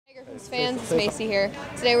Griffins fans, it's Macy here.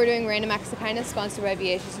 Today we're doing Random Acts of Kindness sponsored by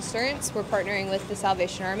VHS Insurance. We're partnering with the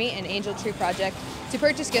Salvation Army and Angel Tree Project to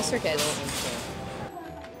purchase gifts for kids.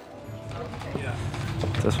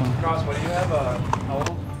 This one? Cross, what do you have? How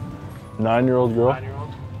old? 9-year-old girl.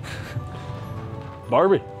 9-year-old?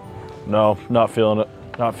 Barbie. No, not feeling it.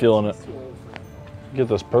 Not feeling it. Get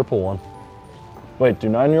this purple one. Wait, do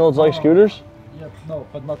 9-year-olds like scooters? Yeah, no,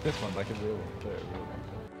 but not this one, like a real one.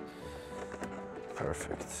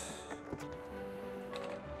 Perfect.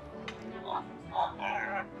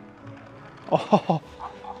 Oh.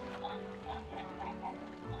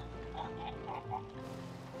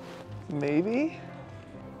 Maybe?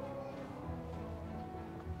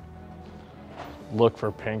 Look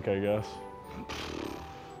for pink, I guess. I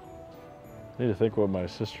need to think what my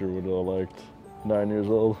sister would have liked. 9 years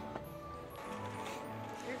old.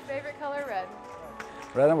 Your favorite color, red.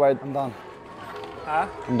 Red and white, I'm done. Huh?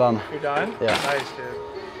 I'm done. You're done? Yeah. Nice, dude.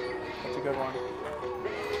 That's a good one.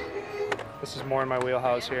 This is more in my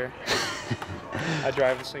wheelhouse here. I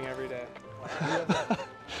drive this thing every day.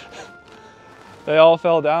 They all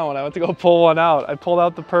fell down when I went to go pull one out. I pulled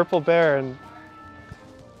out the purple bear and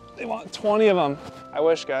they want 20 of them. I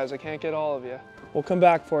wish, guys, I can't get all of you. We'll come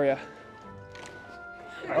back for you.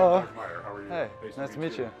 Hello. How are you? Hey, nice to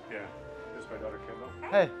meet you. Yeah, this is my daughter Kendall.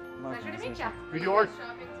 Hey. Pleasure to meet you. We do our,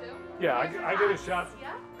 Shopping too? yeah, I get a shot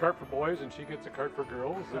Yeah. cart for boys and she gets a cart for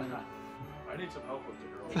girls. And I need some help with the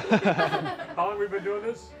girls. How long have we been doing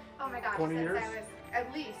this? Oh my gosh, 20 since years? I was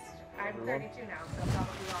at least, I'm 32 now, so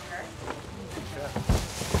probably longer.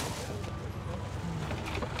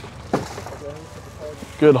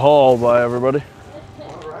 Good haul by everybody.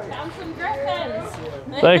 Found some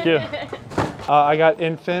griffins. Thank you. I got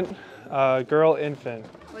infant, girl infant.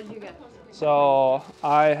 What did you get? So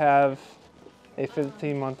I have a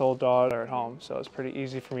 15-month-old daughter at home, so it's pretty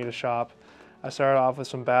easy for me to shop. I started off with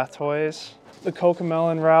some bath toys, the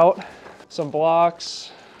Cocomelon route, some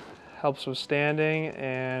blocks, helps with standing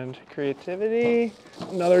and creativity.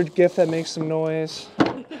 Another gift that makes some noise.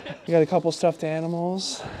 We got a couple stuffed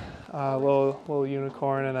animals, a little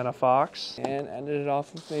unicorn and then a fox, and ended it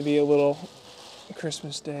off with maybe a little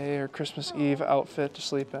Christmas Day or Christmas Eve outfit to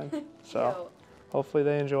sleep in. So hopefully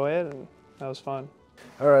they enjoy it, and that was fun.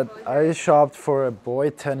 All right, I shopped for a boy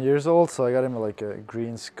 10 years old, so I got him like a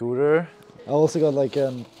green scooter. I also got like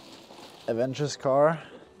an Avengers car,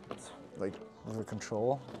 like with a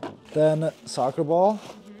control. Then soccer ball,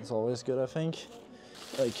 it's always good, I think.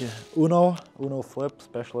 Like Uno Flip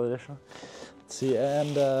Special Edition. Let's see,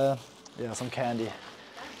 and yeah, some candy.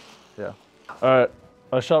 Yeah. All right,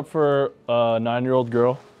 I shopped for a 9-year-old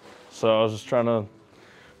girl, so I was just trying to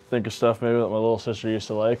think of stuff maybe that my little sister used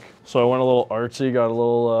to like. So I went a little artsy, got a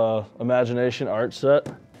little imagination art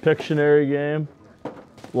set, Pictionary game,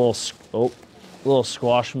 little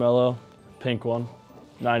Squashmallow, pink one,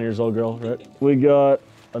 9 years old girl, right? We got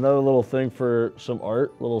another little thing for some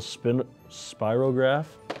art, little spirograph,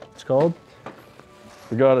 it's called.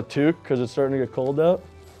 We got a toque because it's starting to get cold out.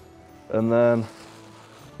 And then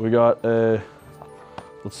we got a,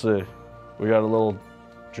 let's see, we got a little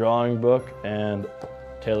drawing book and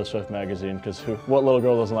Taylor Swift magazine, because what little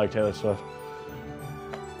girl doesn't like Taylor Swift?